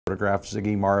Photographed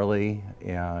Ziggy Marley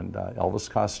and Elvis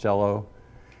Costello.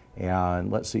 And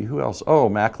let's see, who else? Oh,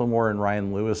 Macklemore and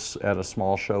Ryan Lewis at a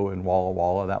small show in Walla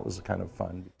Walla. That was kind of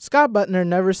fun. Scott Butner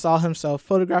never saw himself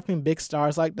photographing big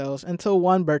stars like those until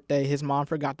one birthday his mom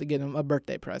forgot to get him a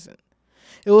birthday present.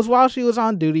 It was while she was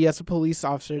on duty as a police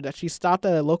officer that she stopped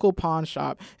at a local pawn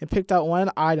shop and picked out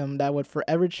one item that would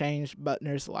forever change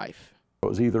Butner's life. It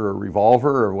was either a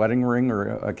revolver or a wedding ring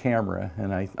or a camera,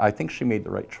 and I think she made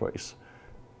the right choice.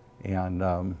 And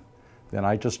then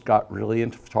I just got really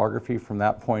into photography from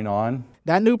that point on.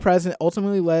 That new present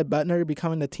ultimately led Butner to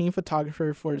becoming the team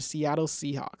photographer for the Seattle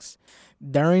Seahawks.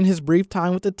 During his brief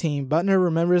time with the team, Butner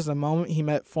remembers the moment he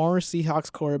met former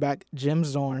Seahawks quarterback Jim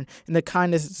Zorn and the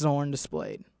kindness Zorn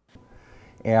displayed.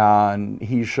 And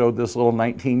he showed this little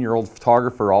 19-year-old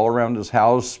photographer all around his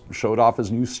house, showed off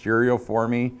his new stereo for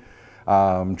me,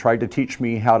 tried to teach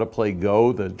me how to play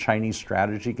Go, the Chinese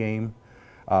strategy game.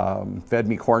 Fed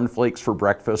me cornflakes for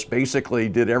breakfast, basically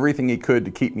did everything he could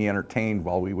to keep me entertained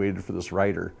while we waited for this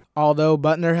writer. Although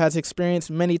Butner has experienced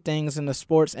many things in the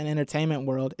sports and entertainment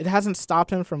world, it hasn't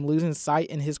stopped him from losing sight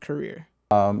in his career.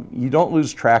 You don't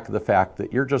lose track of the fact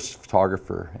that you're just a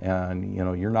photographer, and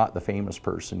you're not the famous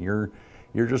person. You're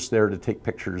just there to take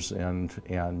pictures, and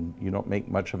you don't make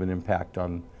much of an impact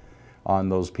on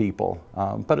those people.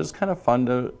 But it's kind of fun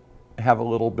to have a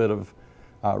little bit of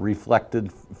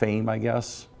reflected fame, I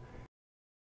guess.